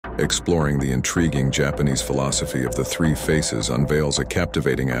Exploring the intriguing Japanese philosophy of the three faces unveils a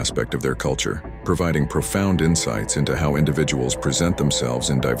captivating aspect of their culture, providing profound insights into how individuals present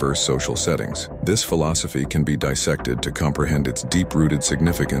themselves in diverse social settings. This philosophy can be dissected to comprehend its deep-rooted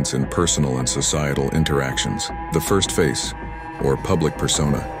significance in personal and societal interactions. The first face, or public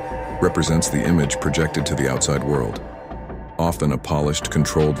persona, represents the image projected to the outside world. Often a polished,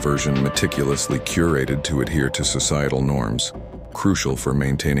 controlled version meticulously curated to adhere to societal norms, crucial for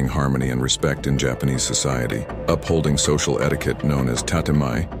maintaining harmony and respect in Japanese society. Upholding social etiquette known as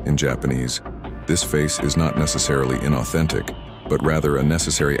tatemae in Japanese, this face is not necessarily inauthentic, but rather a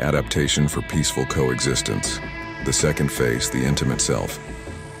necessary adaptation for peaceful coexistence. The second face, the intimate self,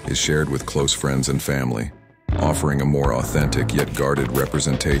 is shared with close friends and family, offering a more authentic yet guarded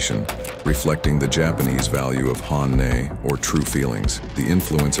representation, reflecting the Japanese value of honne, or true feelings. The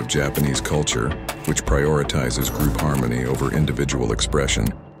influence of Japanese culture, which prioritizes group harmony over individual expression,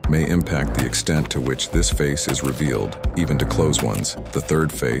 may impact the extent to which this face is revealed, even to close ones. The third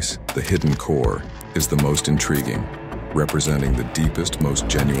face, the hidden core, is the most intriguing, representing the deepest, most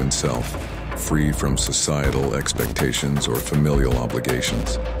genuine self, free from societal expectations or familial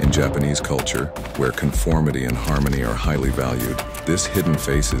obligations. In Japanese culture, where conformity and harmony are highly valued, this hidden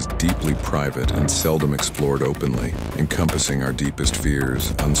face is deeply private and seldom explored openly, encompassing our deepest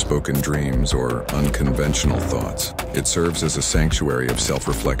fears, unspoken dreams, or unconventional thoughts. It serves as a sanctuary of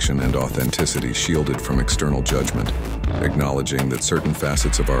self-reflection and authenticity, shielded from external judgment, acknowledging that certain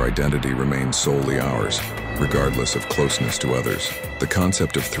facets of our identity remain solely ours, regardless of closeness to others. The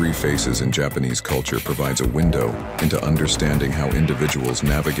concept of three faces in Japanese culture provides a window into understanding how individuals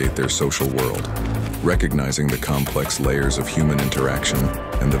navigate their social world, recognizing the complex layers of human interaction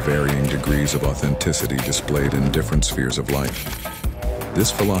and the varying degrees of authenticity displayed in different spheres of life.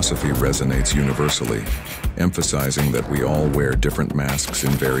 This philosophy resonates universally, emphasizing that we all wear different masks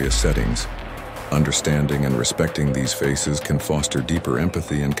in various settings. Understanding and respecting these faces can foster deeper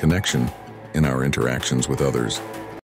empathy and connection in our interactions with others.